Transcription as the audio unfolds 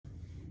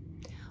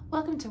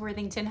Welcome to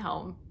Worthington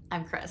Home.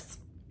 I'm Chris.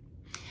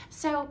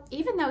 So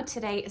even though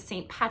today is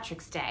St.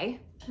 Patrick's Day,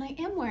 and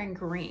I am wearing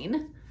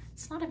green,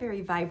 it's not a very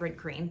vibrant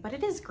green, but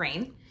it is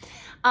green.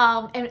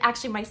 And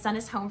actually my son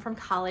is home from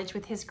college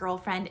with his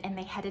girlfriend and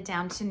they headed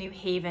down to New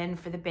Haven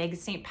for the big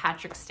St.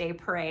 Patrick's Day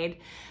parade.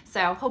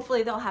 So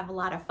hopefully they'll have a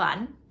lot of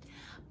fun.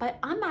 But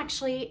I'm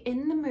actually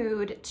in the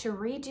mood to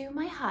redo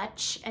my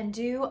hutch and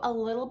do a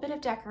little bit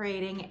of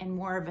decorating in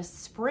more of a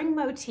spring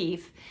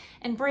motif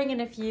and bring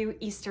in a few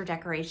Easter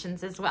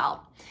decorations as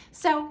well.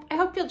 So I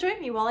hope you'll join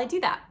me while I do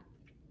that.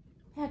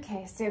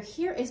 Okay, so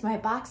here is my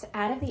box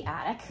out of the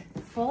attic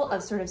full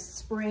of sort of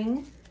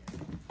spring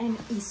and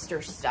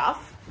Easter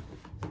stuff.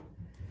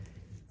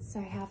 So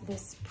I have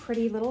this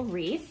pretty little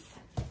wreath.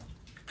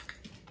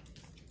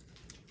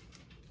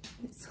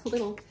 It's a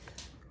little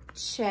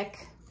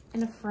chick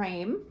in a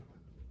frame.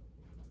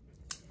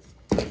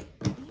 And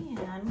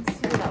let's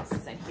see what else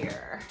is in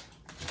here.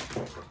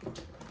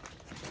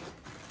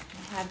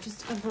 I have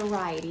just a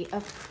variety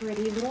of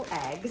pretty little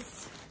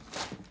eggs.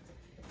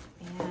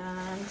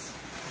 And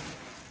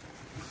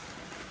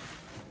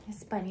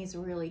this bunny's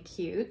really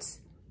cute.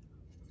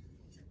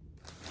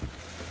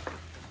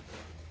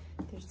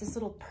 There's this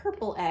little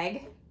purple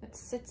egg that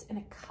sits in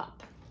a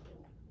cup.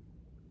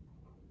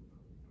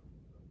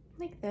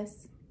 Like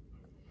this.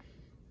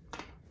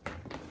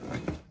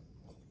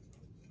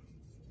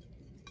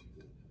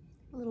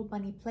 A little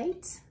bunny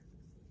plate.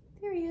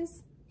 There he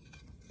is.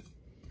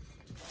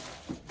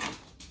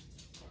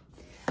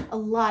 A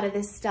lot of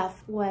this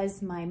stuff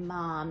was my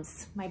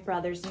mom's. My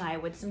brothers and I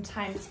would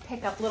sometimes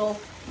pick up little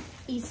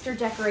Easter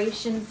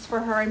decorations for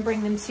her and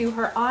bring them to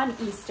her on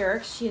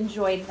Easter. She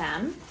enjoyed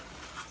them.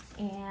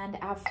 And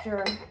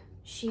after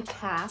she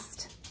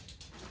passed,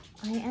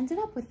 I ended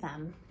up with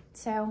them.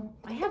 So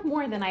I have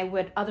more than I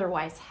would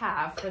otherwise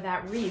have for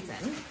that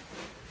reason.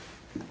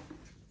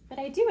 But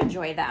I do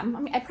enjoy them.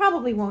 I mean, I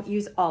probably won't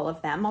use all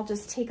of them. I'll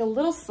just take a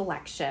little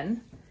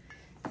selection.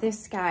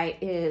 This guy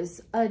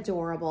is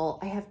adorable.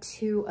 I have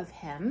two of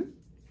him.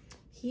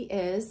 He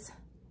is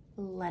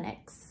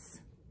Lennox.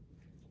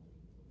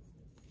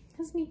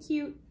 Isn't he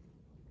cute?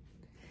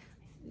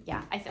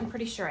 Yeah, I'm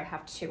pretty sure I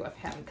have two of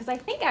him because I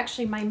think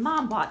actually my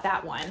mom bought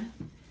that one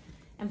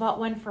and bought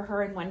one for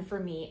her and one for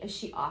me, as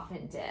she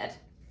often did.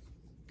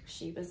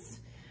 She was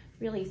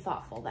really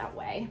thoughtful that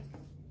way.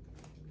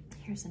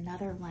 Here's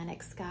another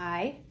Lennox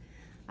guy.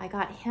 I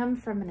got him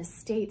from an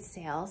estate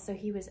sale, so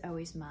he was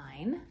always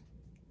mine.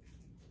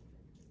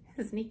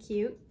 Isn't he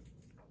cute?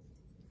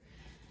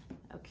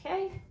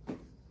 Okay,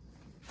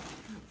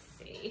 let's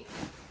see.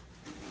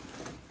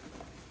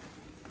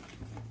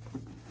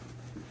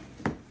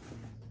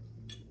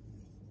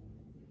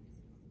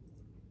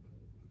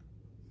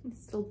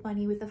 This little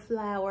bunny with a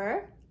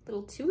flower,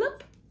 little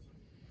tulip.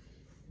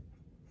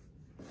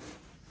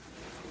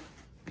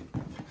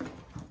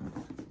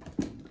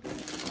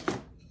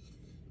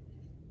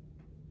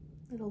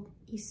 Little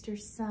Easter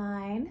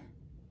sign.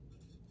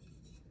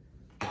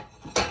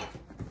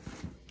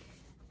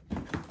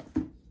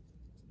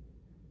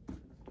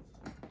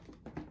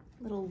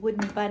 Little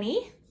wooden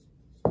bunny.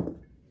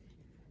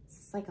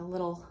 This is like a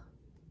little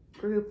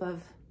group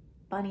of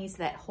bunnies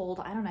that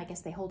hold, I don't know, I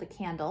guess they hold a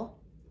candle.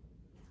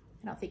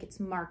 I don't think it's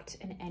marked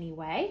in any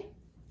way.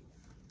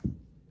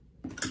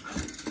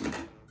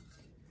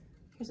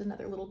 Here's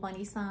another little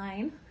bunny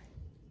sign.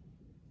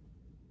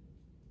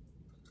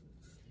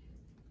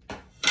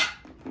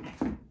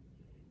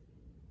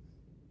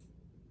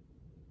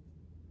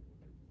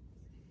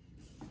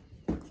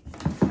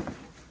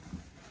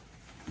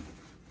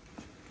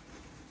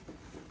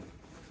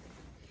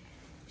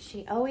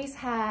 She always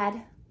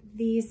had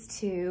these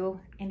two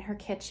in her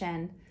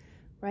kitchen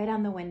right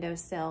on the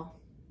windowsill.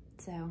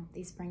 So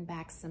these bring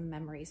back some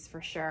memories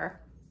for sure.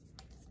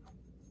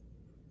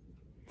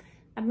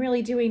 I'm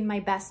really doing my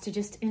best to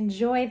just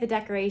enjoy the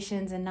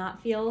decorations and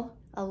not feel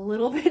a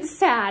little bit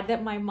sad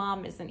that my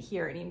mom isn't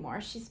here anymore.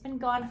 She's been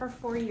gone for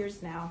 4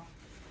 years now.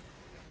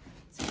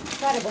 It's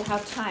incredible how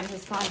time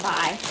has gone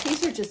by.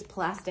 These are just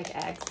plastic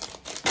eggs.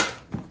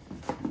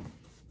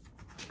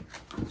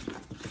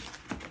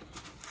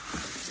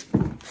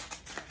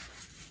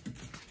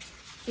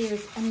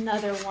 Here's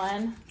another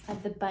one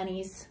of the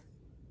bunnies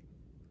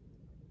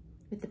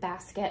with the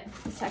basket.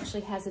 This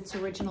actually has its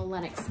original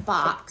Lennox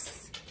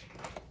box,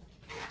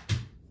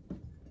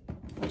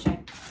 which I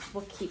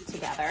will keep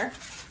together.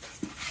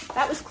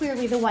 That was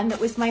clearly the one that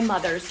was my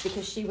mother's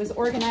because she was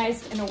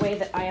organized in a way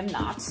that I am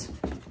not.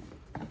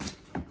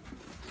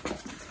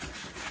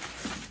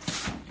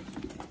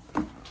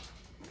 And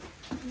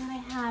then I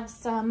have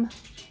some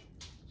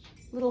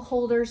little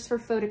holders for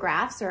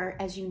photographs, or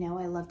as you know,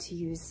 I love to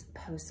use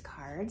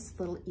postcards,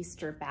 little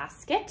Easter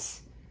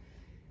basket.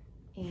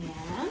 And,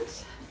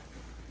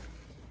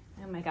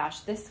 oh my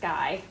gosh, this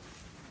guy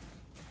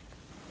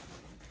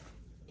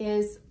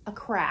is a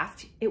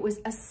craft. It was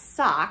a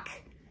sock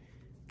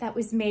that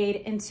was made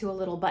into a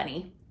little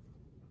bunny.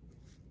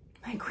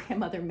 My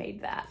grandmother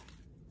made that.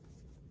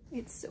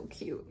 It's so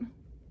cute.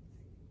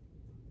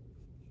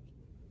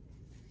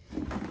 I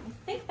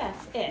think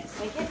that's it.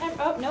 Did I get,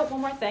 oh, Oh, no,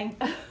 one more thing.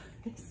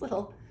 This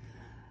little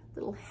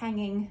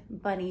hanging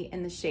bunny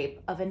in the shape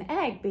of an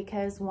egg,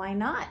 because why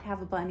not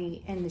have a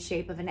bunny in the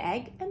shape of an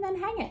egg and then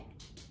hang it?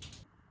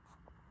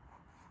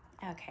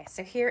 Okay,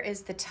 so here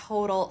is the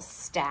total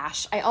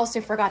stash. I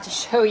also forgot to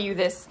show you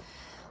this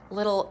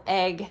little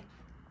egg.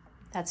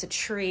 That's a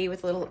tree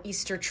with little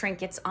Easter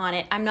trinkets on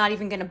it. I'm not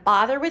even gonna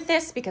bother with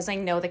this because I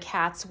know the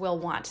cats will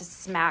want to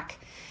smack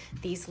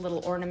these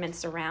little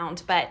ornaments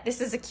around, but this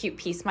is a cute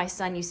piece. My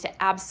son used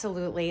to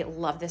absolutely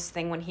love this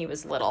thing when he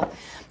was little,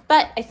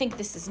 but I think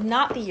this is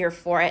not the year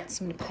for it,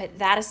 so I'm gonna put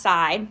that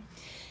aside.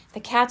 The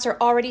cats are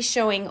already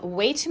showing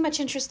way too much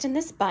interest in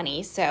this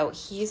bunny, so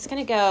he's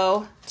gonna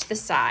go to the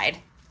side,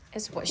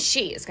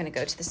 she is gonna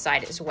go to the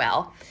side as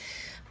well.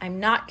 I'm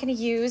not gonna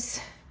use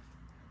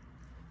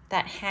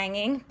that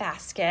hanging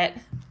basket.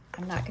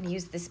 I'm not gonna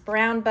use this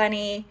brown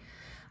bunny.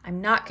 I'm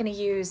not gonna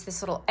use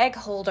this little egg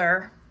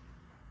holder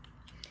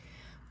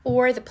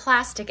or the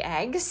plastic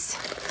eggs.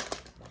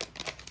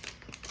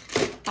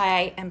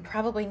 I am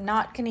probably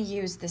not gonna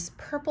use this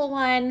purple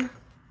one,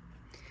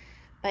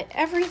 but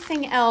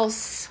everything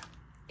else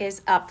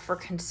is up for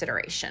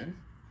consideration.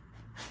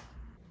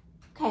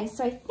 Okay,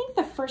 so I think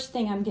the first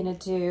thing I'm gonna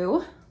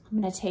do,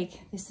 I'm gonna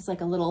take, this is like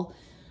a little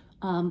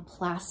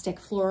plastic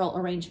floral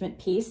arrangement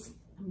piece.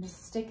 I'm gonna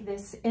stick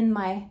this in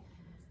my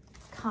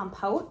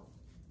compote,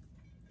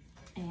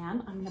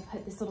 and I'm gonna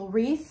put this little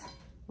wreath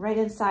right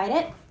inside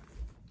it.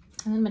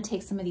 And then I'm gonna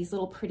take some of these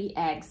little pretty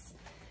eggs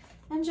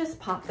and just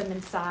pop them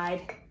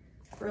inside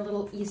for a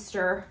little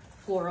Easter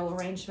floral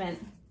arrangement.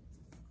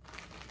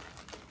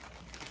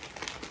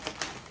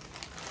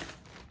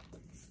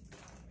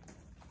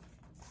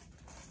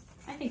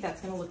 I think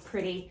that's gonna look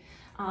pretty.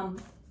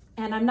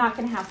 And I'm not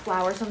gonna have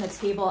flowers on the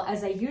table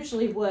as I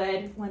usually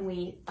would when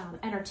we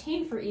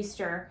entertain for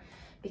Easter,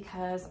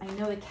 because I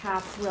know the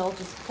cats will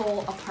just pull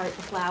apart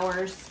the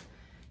flowers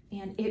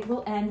and it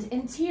will end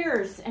in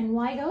tears, and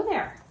why go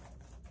there?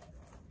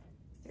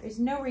 There is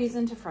no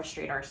reason to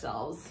frustrate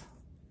ourselves.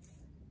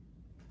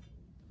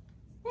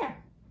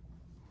 There.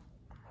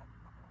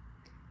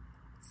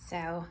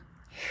 So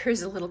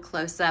here's a little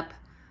close-up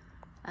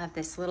of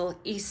this little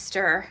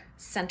Easter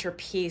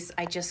centerpiece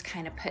I just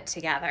kind of put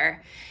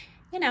together.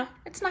 You know,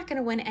 it's not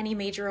gonna win any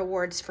major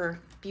awards for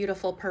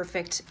beautiful,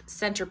 perfect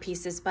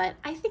centerpieces, but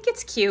I think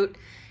it's cute,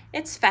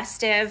 it's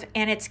festive,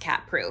 and it's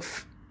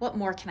cat-proof. What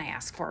more can I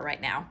ask for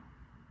right now?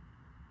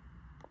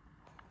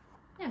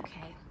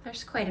 Okay,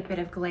 there's quite a bit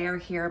of glare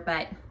here,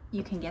 but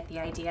you can get the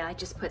idea. I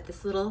just put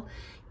this little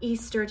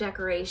Easter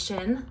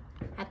decoration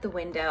at the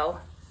window,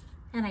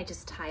 and I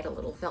just tied a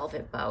little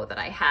velvet bow that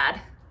I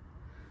had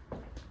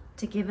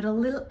to give it a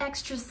little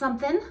extra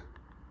something.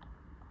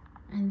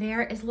 And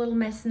there is little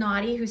Miss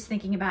Naughty, who's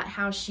thinking about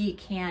how she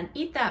can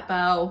eat that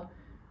bow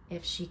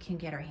if she can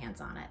get her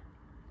hands on it.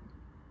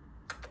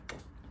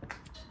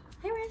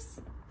 Iris.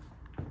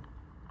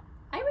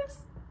 Iris.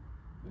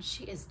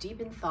 She is deep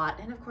in thought,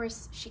 and of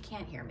course she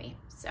can't hear me,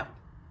 so.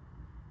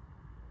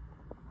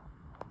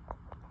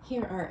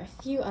 Here are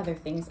a few other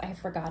things I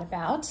forgot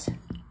about.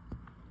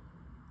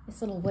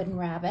 This little wooden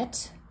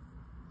rabbit.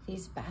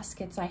 These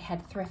baskets I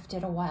had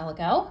thrifted a while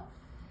ago.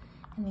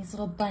 And these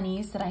little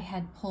bunnies that I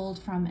had pulled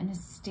from an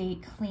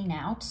estate clean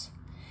out.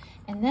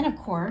 And then of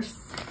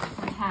course,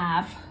 I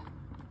have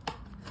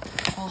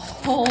a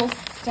whole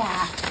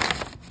stack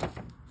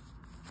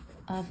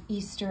of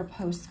Easter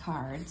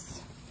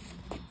postcards.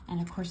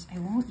 And of course, I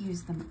won't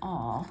use them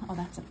all. Oh,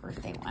 that's a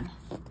birthday one.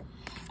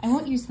 I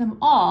won't use them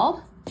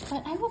all,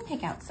 but I will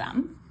pick out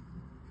some.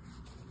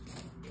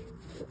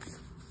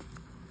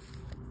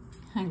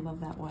 I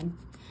love that one.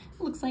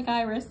 It looks like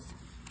Iris.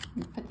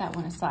 Put that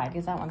one aside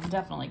because that one's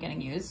definitely getting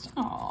used.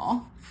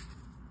 Aww.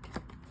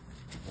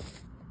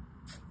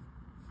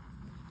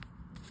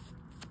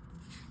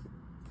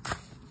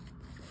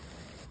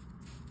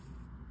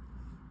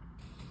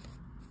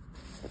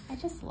 I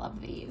just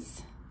love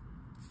these.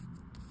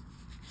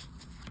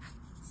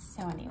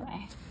 So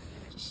anyway,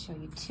 just show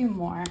you two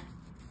more.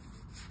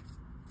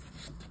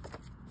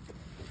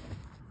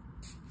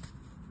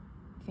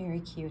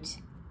 Very cute.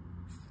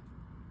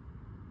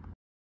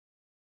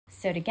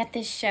 So to get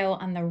this show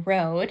on the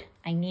road,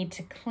 I need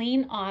to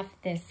clean off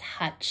this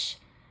hutch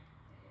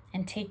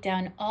and take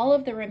down all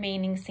of the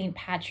remaining St.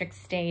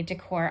 Patrick's Day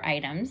decor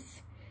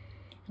items.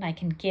 And I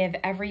can give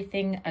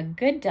everything a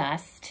good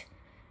dust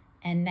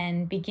and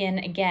then begin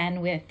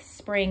again with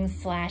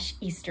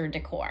spring/Easter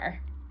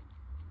decor.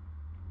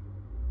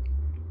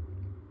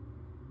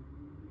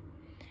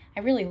 I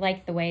really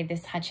like the way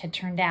this hutch had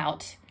turned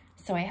out,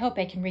 so I hope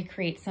I can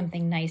recreate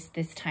something nice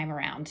this time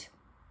around.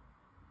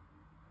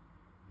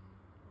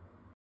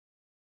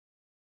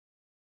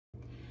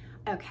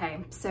 Okay,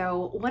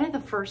 so one of the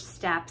first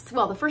steps,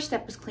 well, the first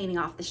step was cleaning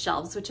off the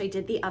shelves, which I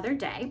did the other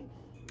day,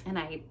 and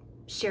I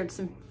shared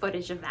some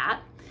footage of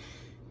that.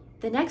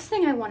 The next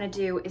thing I want to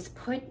do is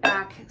put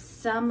back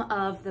some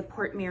of the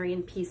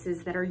Portmeirion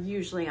pieces that are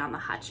usually on the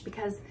hutch,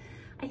 because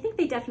I think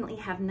they definitely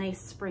have nice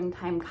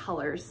springtime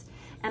colors.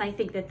 and I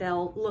think that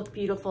they'll look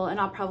beautiful, and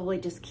I'll probably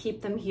just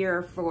keep them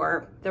here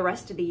for the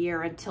rest of the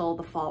year until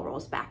the fall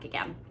rolls back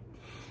again.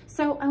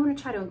 So I want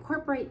to try to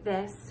incorporate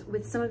this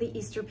with some of the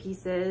Easter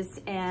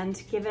pieces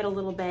and give it a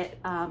little bit,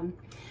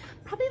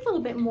 probably a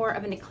little bit more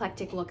of an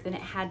eclectic look than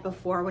it had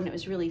before when it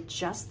was really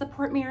just the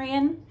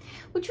Portmeirion,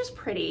 which was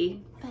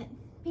pretty, but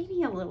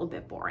maybe a little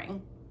bit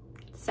boring.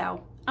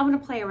 So I'm going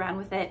to play around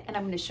with it, and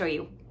I'm going to show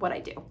you what I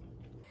do.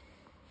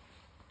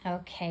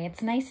 Okay,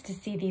 it's nice to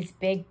see these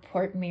big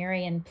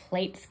Portmeirion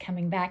plates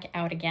coming back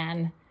out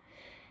again.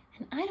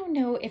 And I don't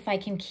know if I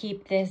can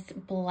keep this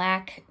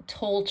black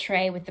toll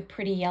tray with the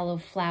pretty yellow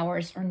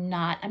flowers or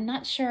not. I'm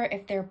not sure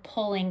if they're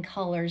pulling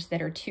colors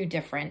that are too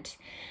different,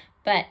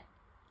 but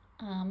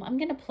I'm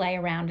gonna play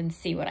around and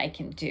see what I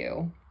can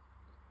do.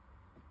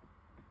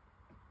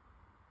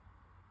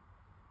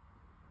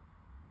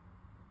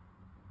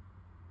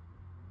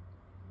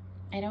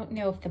 I don't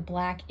know if the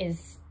black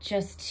is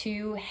just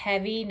too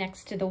heavy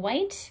next to the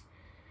white,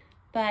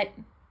 but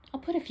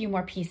I'll put a few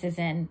more pieces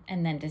in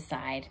and then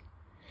decide.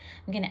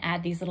 I'm gonna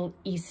add these little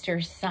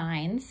Easter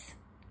signs.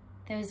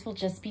 Those will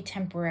just be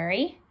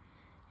temporary.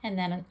 And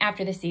then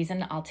after the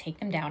season, I'll take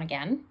them down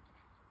again.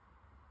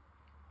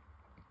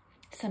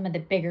 Some of the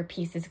bigger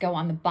pieces go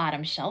on the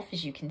bottom shelf,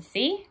 as you can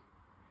see.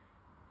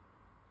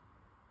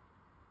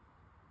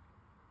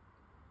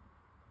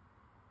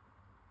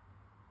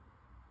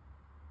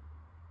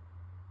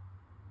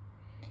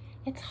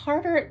 It's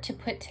harder to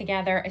put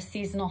together a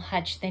seasonal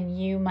hutch than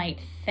you might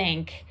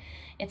think.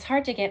 It's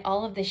hard to get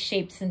all of the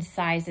shapes and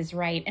sizes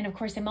right. And of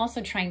course, I'm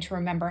also trying to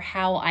remember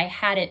how I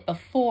had it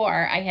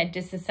before I had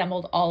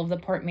disassembled all of the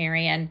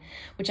Portmeirion,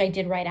 which I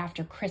did right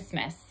after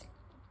Christmas.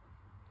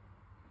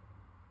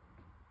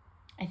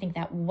 I think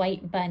that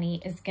white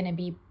bunny is gonna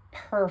be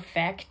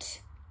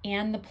perfect,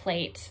 and the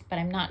plate, but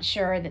I'm not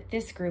sure that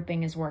this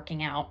grouping is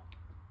working out.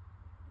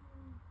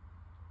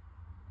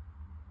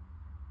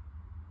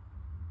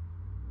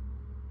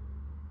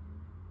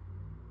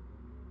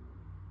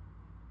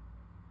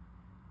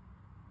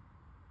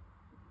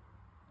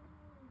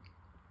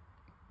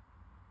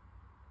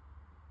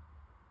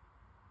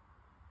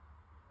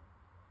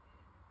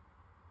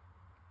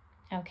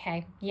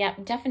 Okay,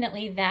 yep,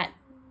 definitely that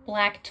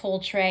black toll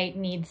tray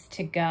needs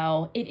to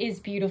go. It is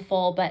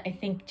beautiful, but I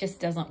think just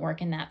doesn't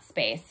work in that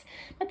space.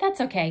 But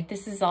that's okay,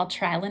 this is all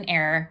trial and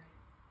error.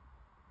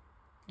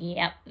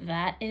 Yep,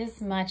 that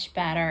is much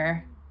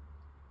better.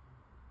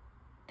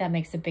 That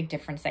makes a big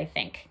difference, I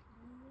think.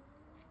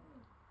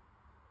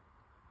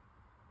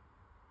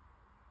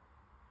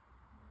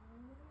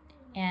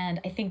 And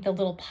I think the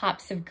little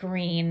pops of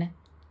green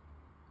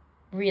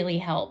really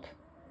help.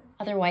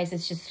 Otherwise,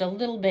 it's just a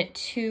little bit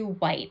too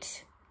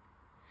white.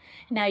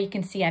 Now you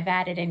can see I've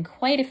added in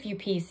quite a few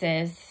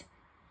pieces,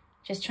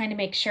 just trying to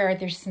make sure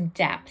there's some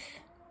depth.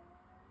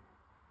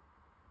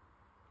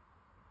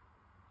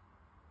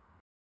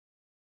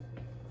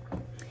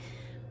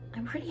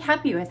 I'm pretty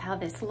happy with how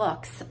this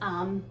looks.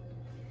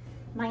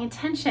 My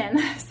intention,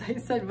 as I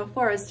said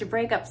before, is to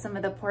break up some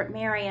of the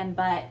Portmeirion,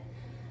 but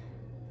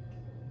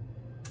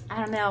I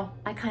don't know,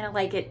 I kind of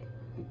like it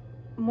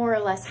more or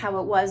less how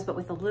it was, but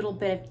with a little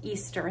bit of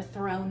Easter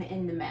thrown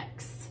in the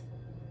mix.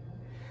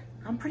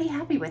 I'm pretty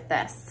happy with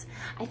this.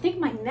 I think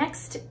my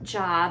next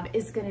job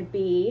is gonna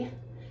be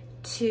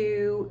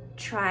to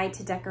try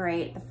to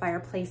decorate the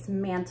fireplace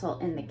mantle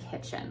in the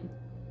kitchen.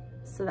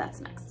 So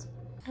that's next.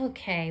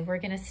 Okay, we're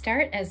gonna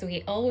start as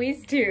we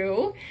always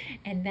do,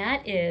 and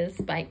that is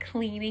by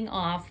cleaning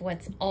off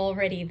what's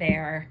already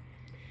there.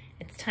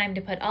 It's time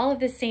to put all of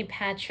the St.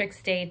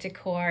 Patrick's Day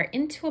decor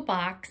into a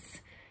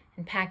box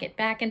and pack it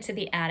back into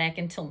the attic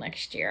until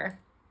next year.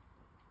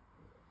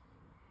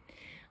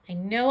 I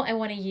know I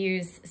want to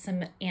use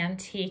some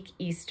antique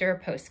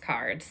Easter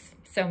postcards,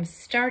 so I'm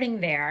starting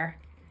there.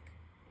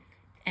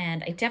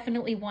 And I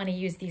definitely want to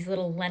use these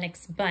little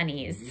Lennox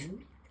bunnies.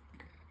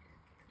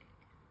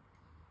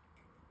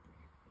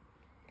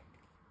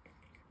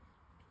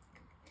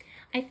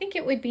 I think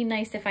it would be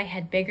nice if I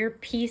had bigger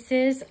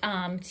pieces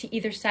to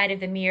either side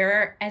of the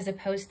mirror as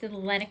opposed to the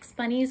Lennox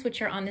bunnies,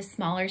 which are on the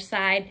smaller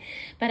side,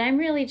 but I'm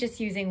really just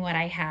using what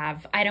I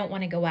have. I don't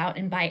want to go out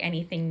and buy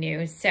anything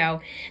new.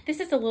 So this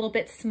is a little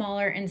bit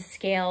smaller in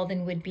scale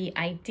than would be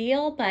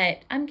ideal, but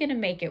I'm gonna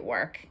make it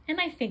work.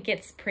 And I think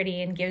it's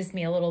pretty and gives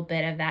me a little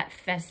bit of that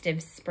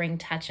festive spring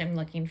touch I'm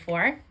looking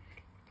for.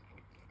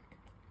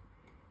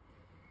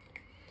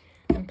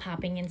 I'm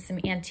popping in some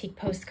antique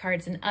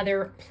postcards in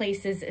other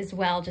places as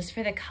well, just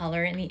for the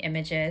color and the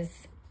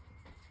images.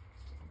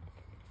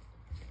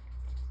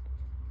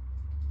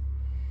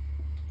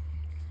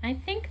 I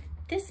think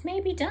this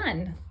may be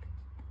done.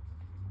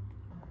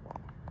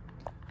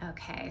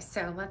 Okay,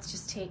 so let's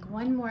just take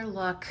one more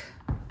look.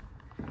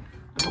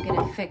 I'm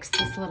gonna fix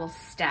this little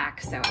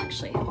stack, so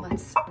actually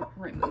let's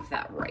remove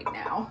that right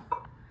now.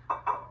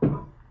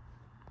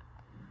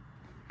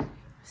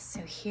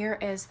 So here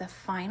is the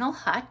final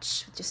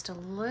hutch, just a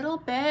little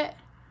bit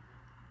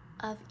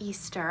of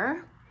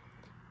Easter,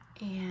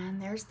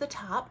 and there's the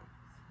top.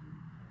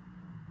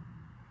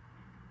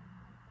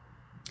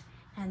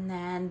 And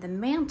then the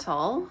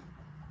mantle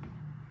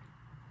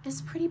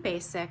is pretty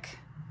basic.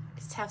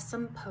 Just have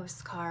some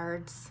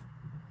postcards.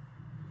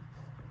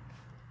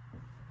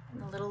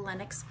 And the little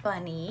Lennox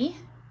bunny.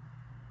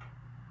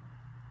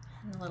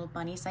 And the little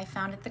bunnies I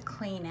found at the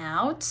clean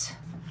out.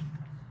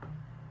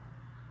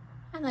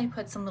 And then I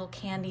put some little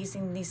candies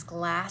in these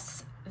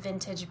glass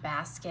vintage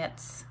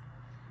baskets.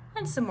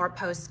 And some more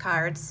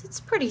postcards. It's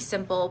pretty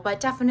simple, but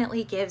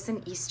definitely gives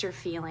an Easter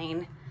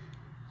feeling.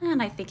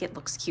 And I think it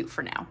looks cute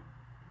for now.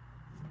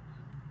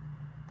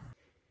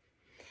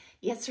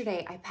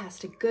 Yesterday, I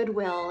passed a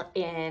Goodwill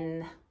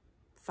in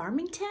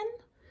Farmington,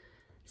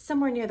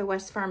 somewhere near the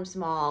West Farms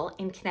Mall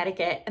in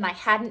Connecticut, and I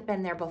hadn't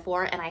been there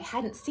before and I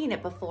hadn't seen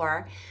it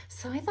before,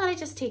 so I thought I'd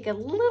just take a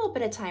little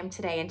bit of time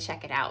today and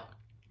check it out.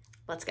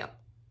 Let's go.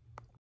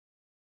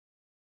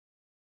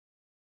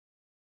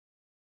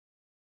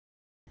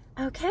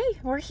 Okay,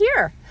 we're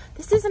here.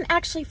 This isn't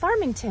actually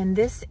Farmington.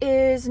 This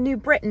is New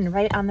Britain,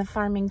 right on the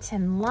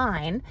Farmington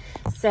line.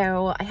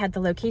 So I had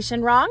the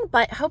location wrong,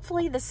 but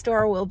hopefully the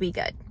store will be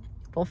good.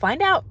 We'll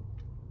find out.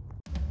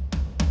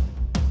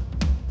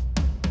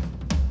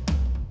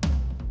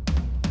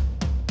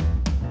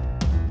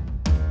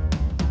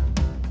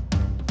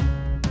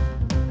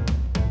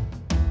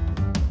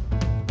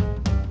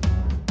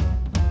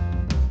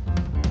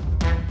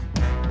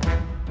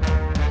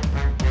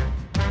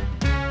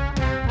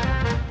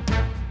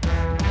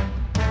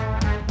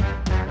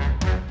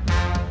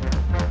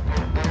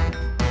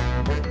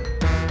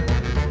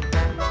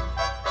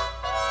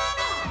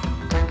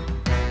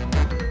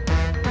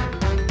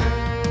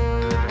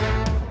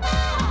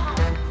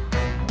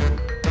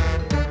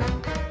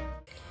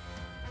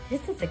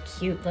 This is a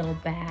cute little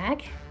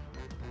bag.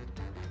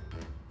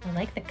 I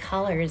like the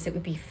colors. It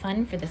would be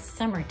fun for the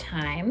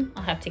summertime.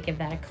 I'll have to give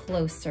that a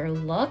closer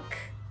look.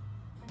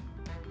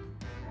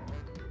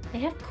 They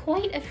have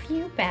quite a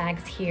few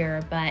bags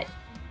here, but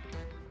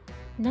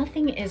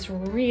nothing is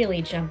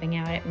really jumping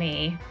out at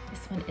me.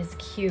 This one is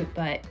cute,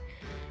 but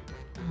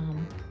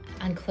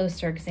on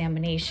closer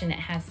examination, it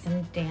has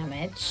some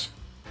damage.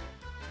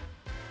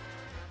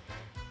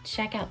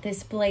 Check out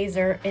this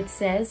blazer. It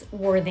says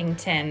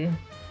Worthington.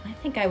 I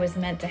think I was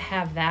meant to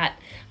have that.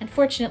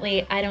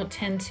 Unfortunately, I don't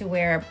tend to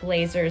wear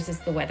blazers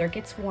as the weather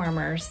gets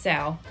warmer,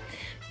 so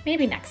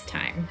maybe next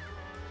time.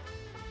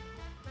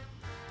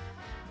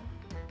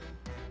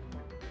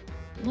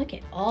 Look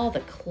at all the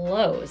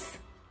clothes.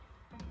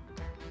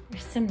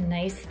 There's some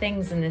nice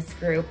things in this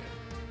group.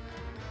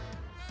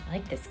 I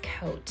like this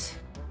coat.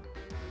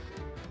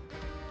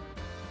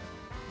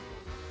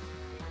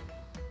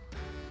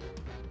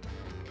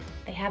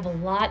 They have a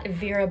lot of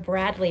Vera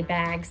Bradley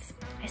bags.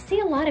 I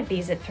see a lot of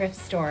these at thrift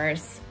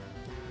stores.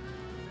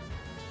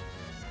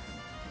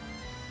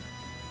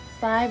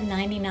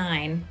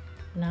 $5.99,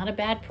 not a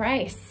bad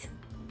price.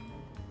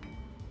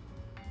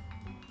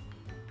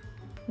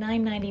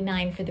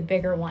 $9.99 for the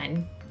bigger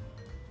one.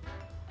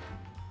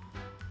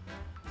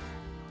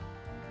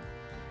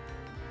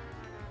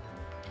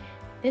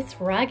 This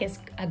rug is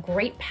a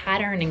great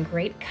pattern and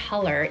great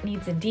color. It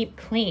needs a deep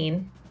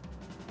clean.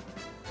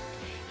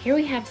 Here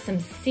we have some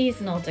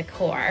seasonal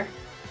decor.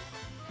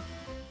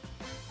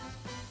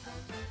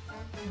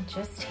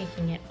 Just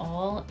taking it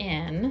all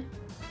in.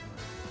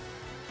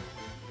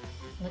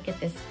 Look at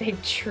this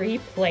big tree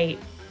plate.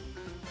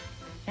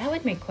 That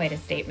would make quite a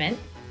statement.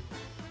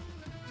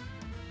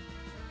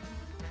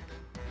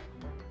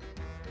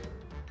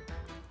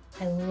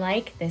 I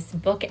like this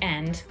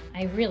bookend.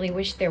 I really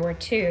wish there were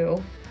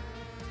two.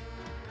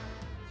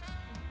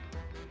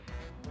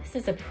 This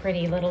is a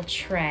pretty little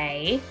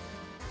tray.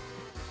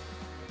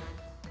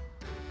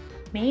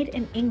 Made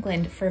in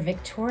England for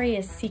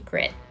Victoria's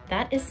Secret.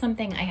 That is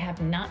something I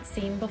have not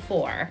seen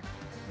before.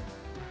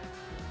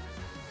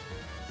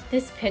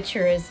 This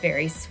picture is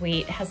very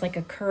sweet. It has like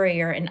a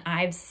courier and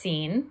I've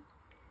seen,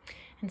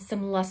 and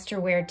some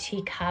lusterware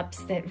teacups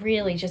that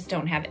really just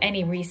don't have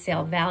any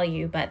resale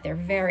value, but they're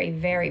very,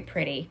 very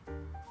pretty.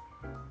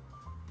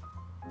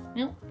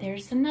 Nope,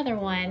 there's another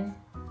one.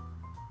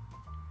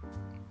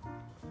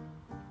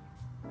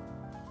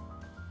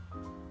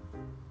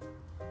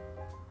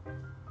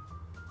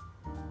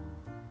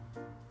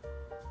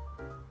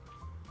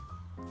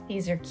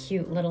 These are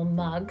cute little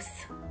mugs.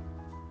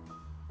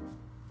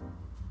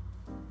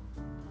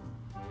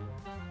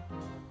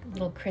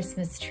 Little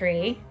Christmas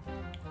tree.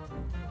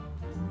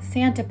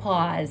 Santa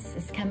Paws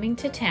is coming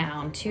to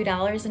town,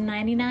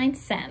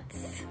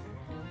 $2.99.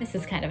 This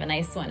is kind of a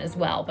nice one as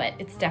well, but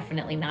it's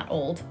definitely not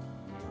old.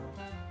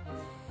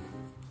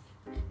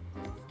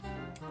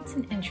 It's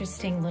an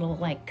interesting little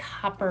like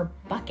copper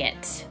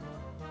bucket.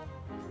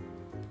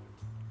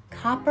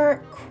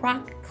 Copper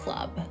Crock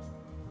Club.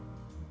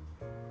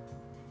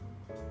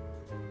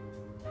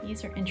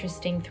 These are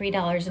interesting,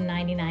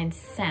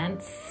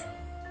 $3.99.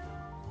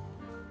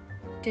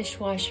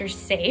 Dishwasher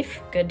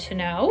safe, good to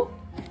know.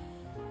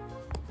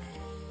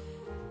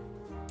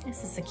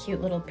 This is a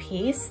cute little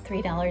piece,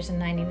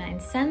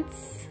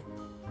 $3.99.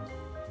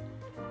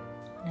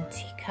 And a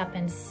teacup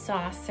and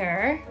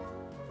saucer.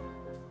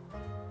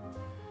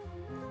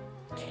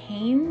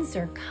 Canes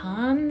or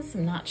Cons,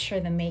 I'm not sure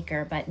the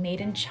maker, but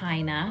made in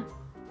China.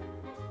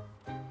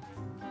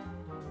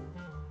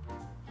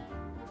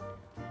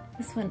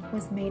 This one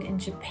was made in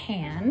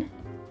Japan.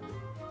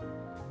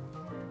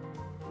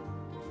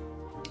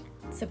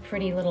 It's a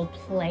pretty little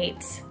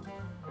plate.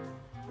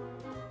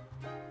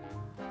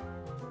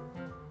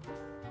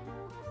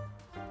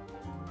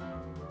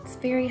 It's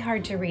very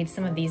hard to read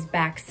some of these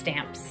back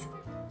stamps.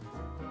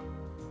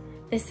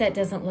 This set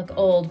doesn't look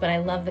old, but I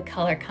love the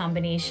color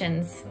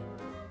combinations.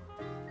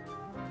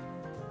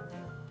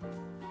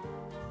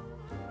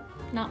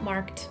 Not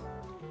marked.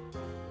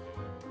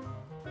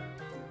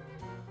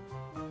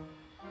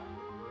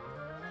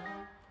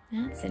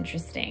 That's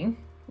interesting.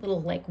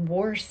 Little like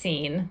war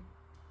scene.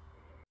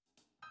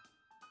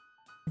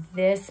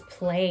 This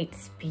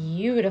plate's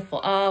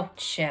beautiful. Oh,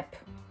 chip.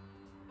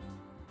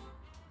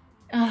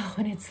 Oh,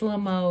 and it's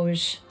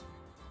Limoges.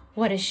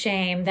 What a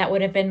shame. That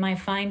would have been my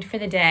find for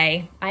the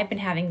day. I've been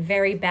having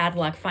very bad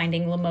luck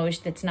finding Limoges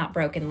that's not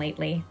broken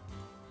lately.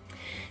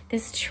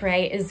 This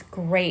tray is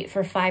great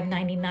for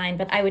 $5.99,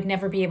 but I would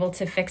never be able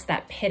to fix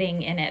that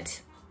pitting in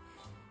it.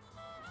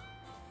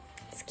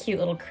 It's a cute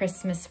little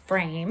Christmas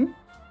frame.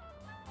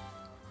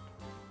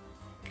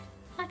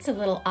 Lots of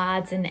little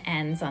odds and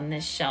ends on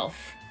this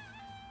shelf.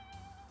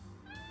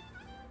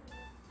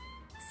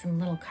 Some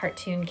little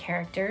cartoon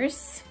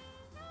characters.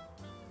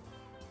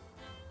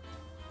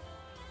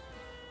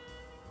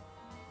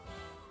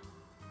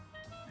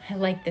 I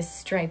like this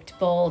striped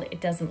bowl.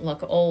 It doesn't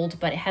look old,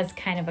 but it has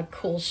kind of a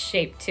cool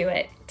shape to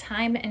it.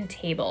 Time and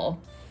table.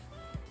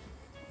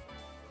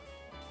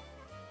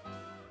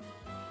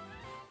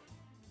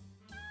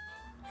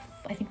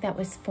 I think that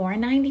was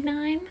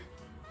 $4.99.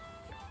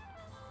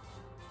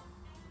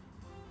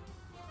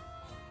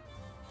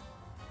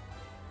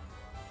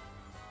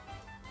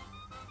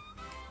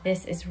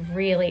 This is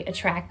really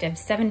attractive.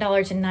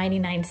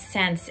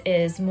 $7.99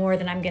 is more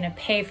than I'm gonna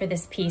pay for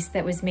this piece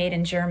that was made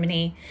in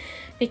Germany,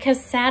 because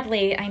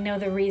sadly, I know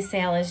the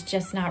resale is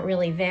just not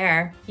really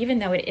there, even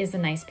though it is a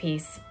nice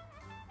piece.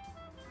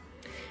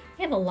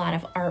 We have a lot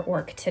of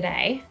artwork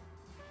today.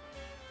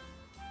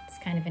 It's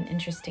kind of an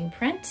interesting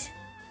print.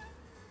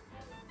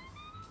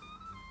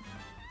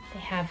 They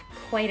have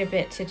quite a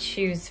bit to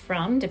choose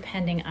from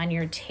depending on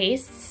your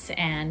tastes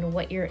and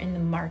what you're in the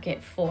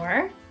market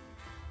for.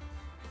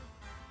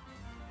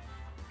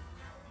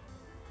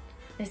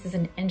 This is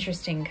an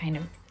interesting kind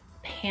of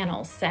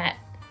panel set.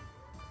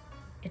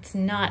 It's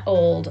not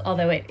old,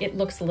 although it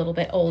looks a little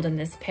bit old in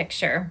this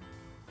picture.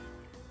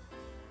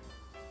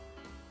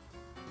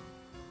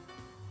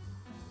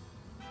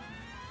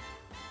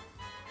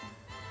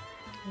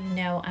 You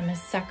know I'm a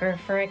sucker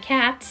for a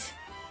cat.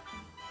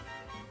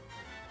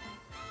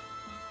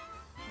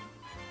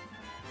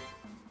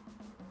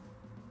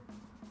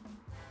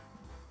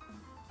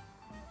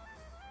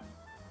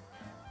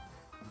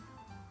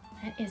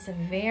 That is a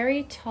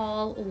very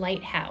tall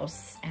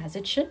lighthouse, as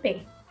it should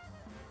be.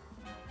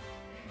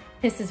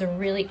 This is a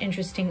really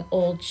interesting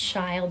old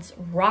child's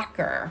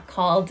rocker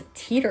called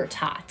Teeter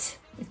Tot,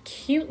 with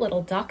cute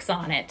little ducks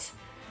on it.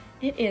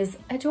 It is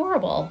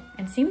adorable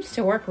and seems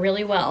to work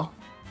really well.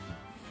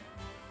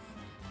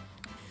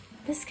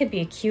 This could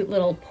be a cute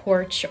little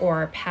porch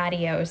or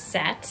patio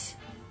set.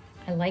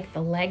 I like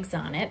the legs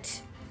on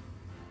it.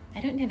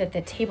 I don't know that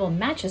the table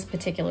matches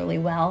particularly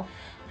well.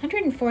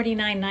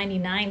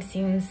 $149.99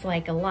 seems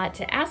like a lot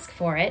to ask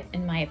for it,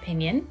 in my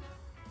opinion.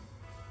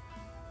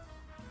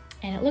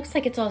 And it looks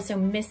like it's also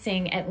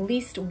missing at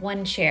least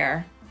one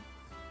chair.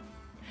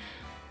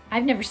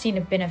 I've never seen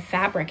a bin of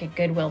fabric at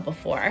Goodwill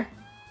before.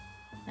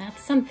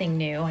 That's something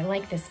new. I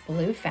like this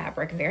blue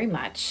fabric very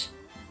much.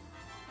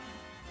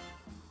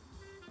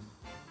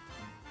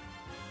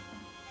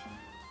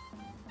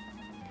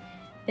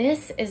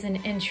 This is an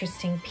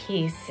interesting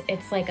piece.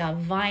 It's like a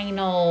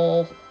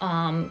vinyl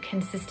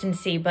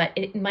consistency, but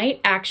it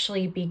might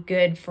actually be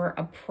good for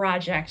a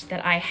project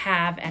that I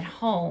have at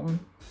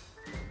home.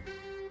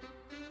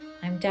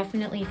 I'm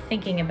definitely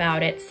thinking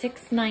about it.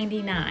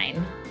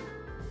 $6.99.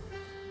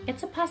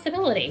 It's a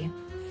possibility.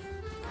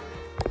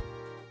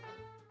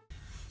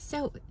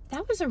 So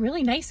that was a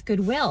really nice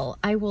Goodwill.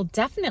 I will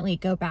definitely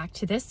go back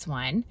to this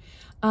one,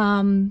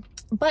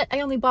 but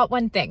I only bought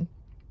one thing.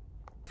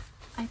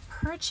 I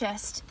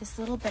purchased this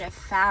little bit of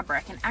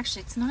fabric, and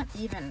actually it's not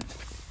even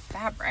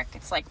fabric,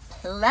 it's like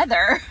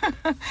pleather.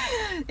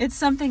 It's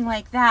something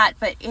like that,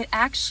 but it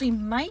actually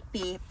might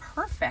be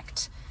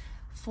perfect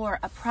for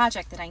a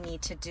project that I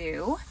need to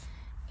do,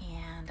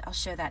 and I'll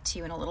show that to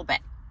you in a little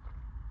bit.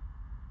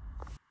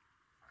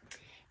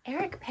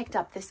 Eric picked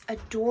up this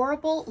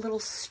adorable little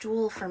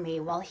stool for me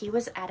while he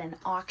was at an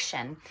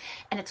auction,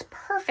 and it's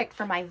perfect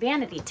for my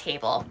vanity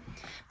table,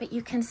 but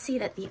you can see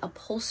that the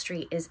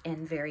upholstery is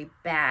in very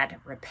bad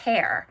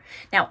repair.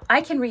 Now,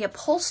 I can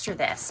reupholster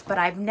this, but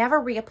I've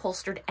never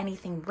reupholstered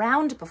anything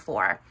round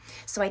before,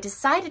 so I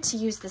decided to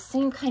use the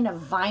same kind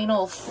of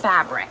vinyl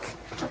fabric.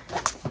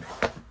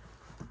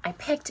 I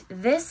picked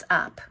this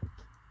up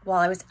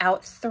while I was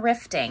out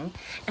thrifting,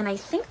 and I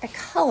think the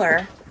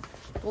color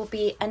will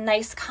be a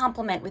nice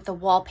complement with the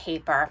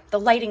wallpaper. The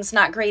lighting's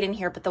not great in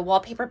here, but the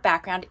wallpaper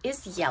background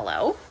is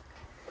yellow.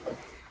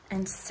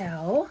 And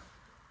so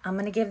I'm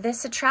gonna give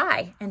this a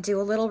try and do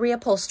a little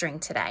reupholstering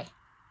today.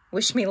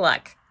 Wish me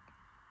luck.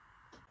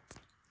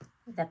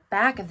 The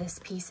back of this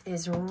piece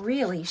is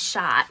really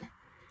shot.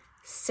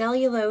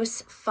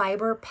 Cellulose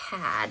fiber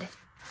pad.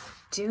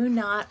 Do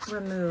not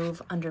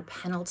remove under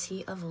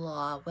penalty of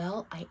law.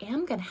 Well, I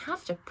am gonna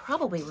have to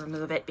probably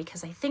remove it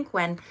because I think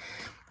when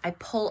I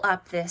pull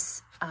up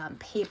this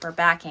paper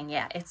backing,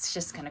 yeah, it's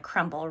just gonna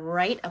crumble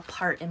right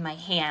apart in my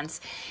hands,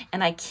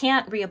 and I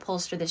can't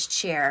reupholster this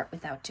chair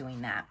without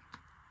doing that.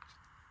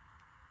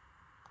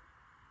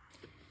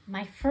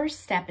 My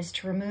first step is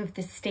to remove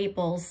the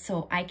staples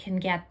so I can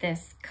get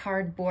this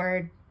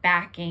cardboard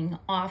backing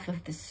off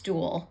of the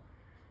stool.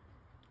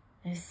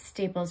 The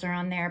staples are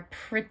on there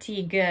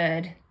pretty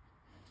good.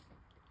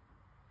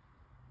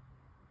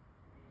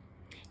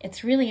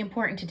 It's really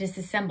important to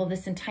disassemble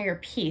this entire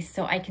piece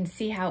so I can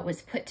see how it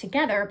was put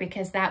together,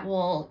 because that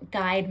will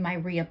guide my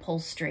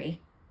reupholstery.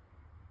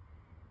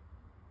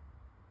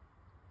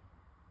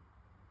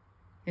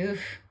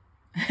 Oof,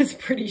 that's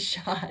pretty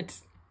shot.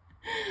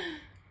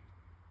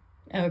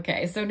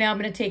 Okay, so now I'm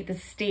gonna take the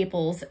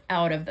staples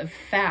out of the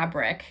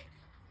fabric,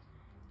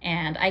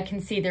 and I can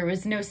see there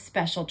was no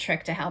special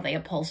trick to how they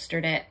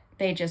upholstered it.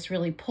 They just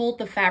really pulled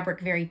the fabric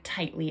very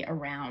tightly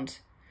around.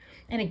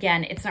 And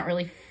again, it's not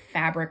really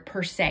fabric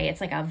per se,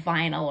 it's like a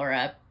vinyl or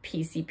a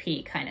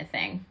PCP kind of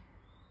thing.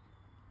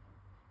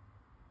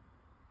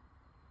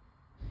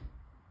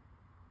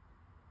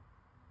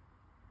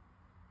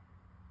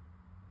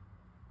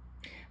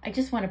 I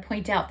just want to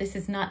point out this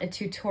is not a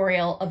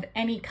tutorial of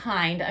any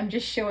kind. I'm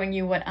just showing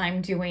you what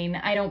I'm doing.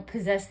 I don't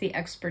possess the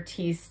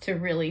expertise to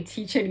really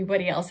teach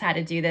anybody else how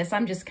to do this.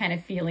 I'm just kind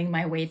of feeling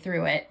my way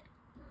through it.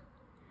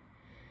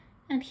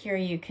 And here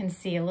you can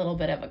see a little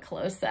bit of a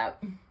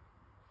close-up.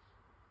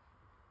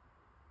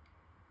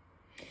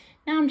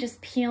 Now I'm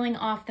just peeling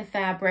off the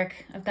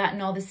fabric. I've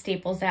gotten all the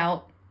staples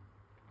out.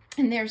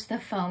 And there's the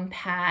foam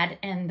pad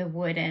and the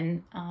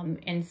wooden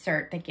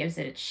insert that gives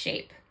it its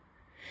shape.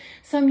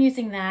 So I'm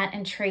using that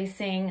and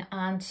tracing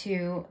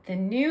onto the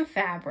new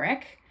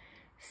fabric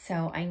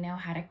so I know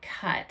how to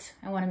cut.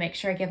 I want to make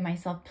sure I give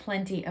myself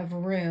plenty of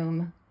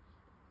room.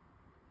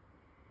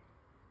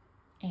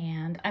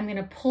 And I'm going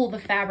to pull the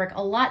fabric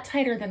a lot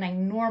tighter than I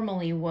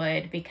normally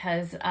would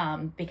because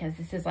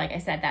this is, like I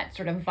said, that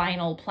sort of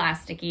vinyl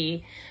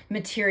plasticky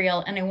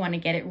material, and I want to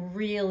get it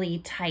really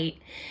tight.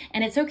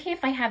 And it's okay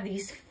if I have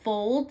these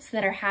folds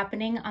that are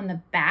happening on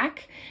the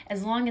back,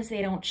 as long as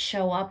they don't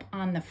show up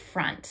on the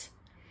front.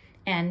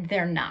 And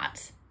they're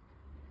not.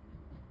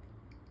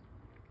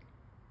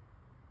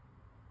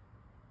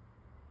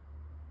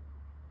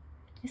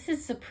 This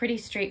is a pretty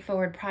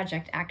straightforward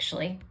project,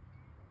 actually.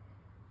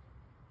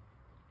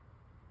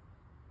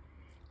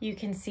 You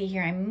can see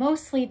here I'm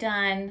mostly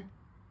done.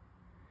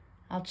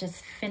 I'll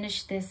just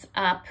finish this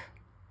up.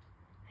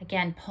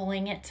 Again,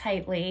 pulling it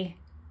tightly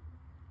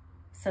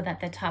so that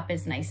the top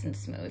is nice and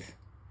smooth.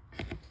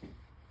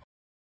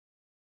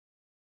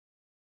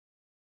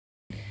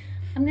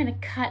 I'm going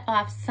to cut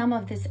off some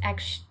of this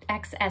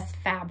excess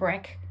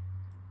fabric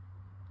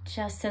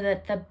just so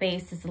that the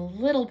base is a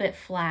little bit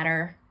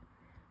flatter.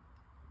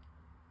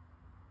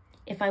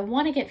 If I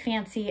want to get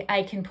fancy,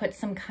 I can put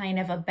some kind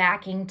of a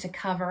backing to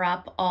cover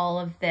up all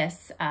of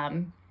this,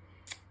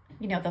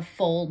 you know, the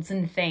folds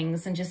and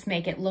things, and just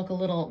make it look a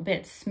little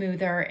bit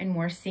smoother and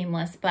more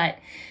seamless. But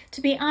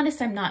to be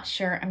honest, I'm not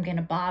sure I'm going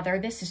to bother.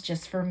 This is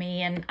just for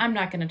me, and I'm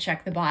not going to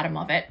check the bottom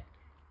of it.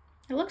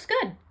 It looks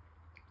good.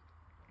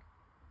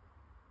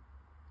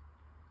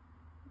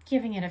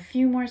 Giving it a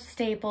few more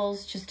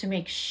staples just to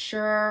make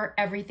sure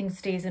everything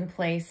stays in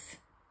place.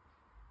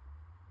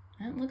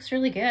 That looks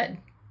really good.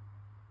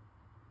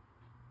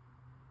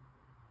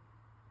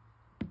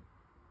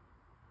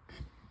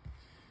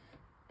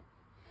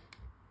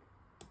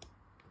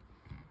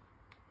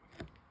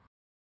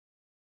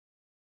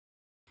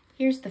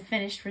 Here's the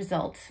finished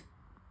result.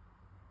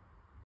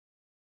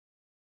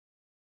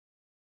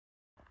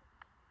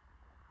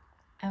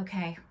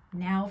 Okay,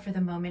 now for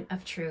the moment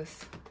of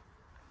truth.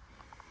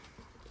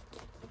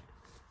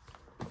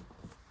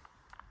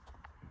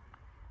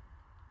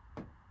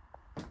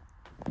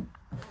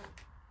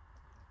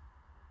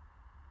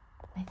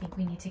 I think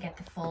we need to get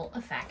the full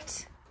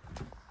effect.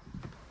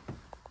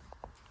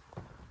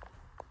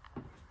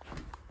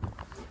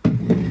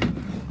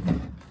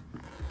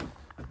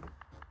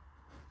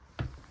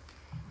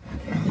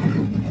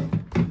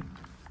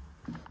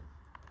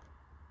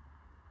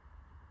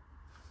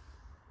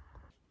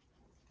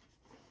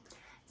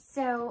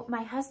 So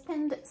my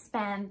husband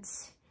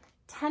spent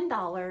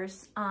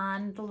 $10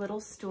 on the little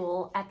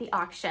stool at the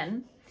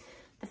auction.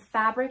 The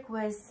fabric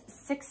was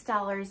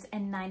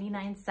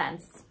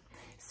 $6.99.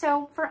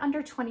 So for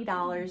under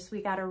 $20,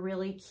 we got a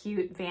really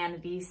cute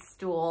vanity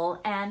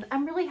stool, and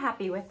I'm really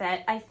happy with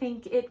it. I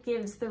think it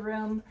gives the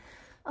room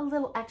a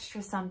little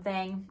extra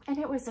something, and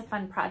it was a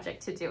fun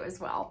project to do as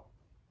well.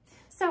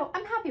 So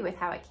I'm happy with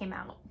how it came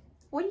out.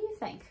 What do you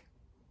think?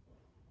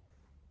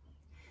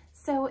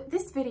 So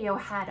this video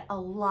had a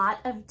lot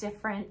of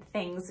different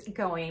things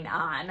going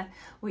on.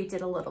 We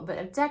did a little bit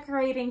of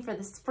decorating for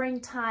the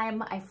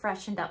springtime. I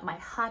freshened up my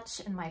hutch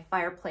and my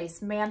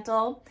fireplace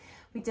mantle.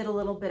 We did a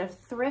little bit of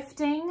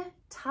thrifting,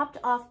 topped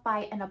off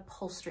by an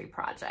upholstery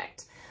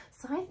project.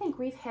 So I think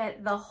we've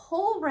hit the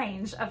whole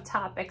range of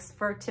topics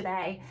for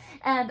today,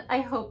 and I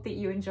hope that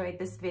you enjoyed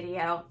this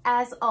video.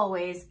 As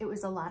always, it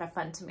was a lot of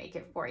fun to make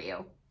it for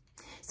you.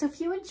 So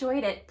if you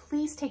enjoyed it,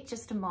 please take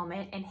just a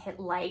moment and hit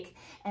like,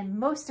 and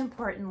most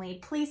importantly,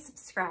 please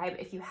subscribe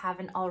if you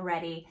haven't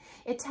already.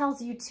 It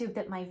tells YouTube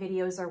that my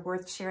videos are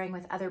worth sharing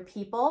with other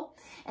people,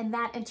 and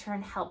that in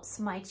turn helps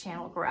my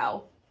channel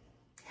grow.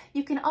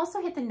 You can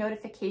also hit the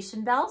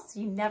notification bell so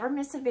you never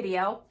miss a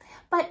video,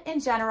 but in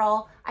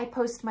general, I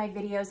post my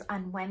videos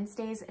on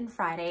Wednesdays and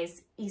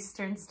Fridays,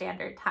 Eastern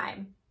Standard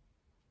Time.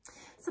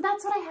 So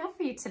that's what I have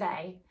for you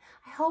today.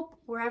 I hope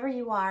wherever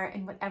you are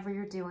and whatever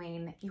you're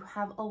doing, you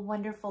have a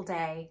wonderful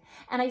day,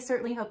 and I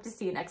certainly hope to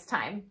see you next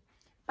time.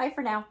 Bye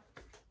for now.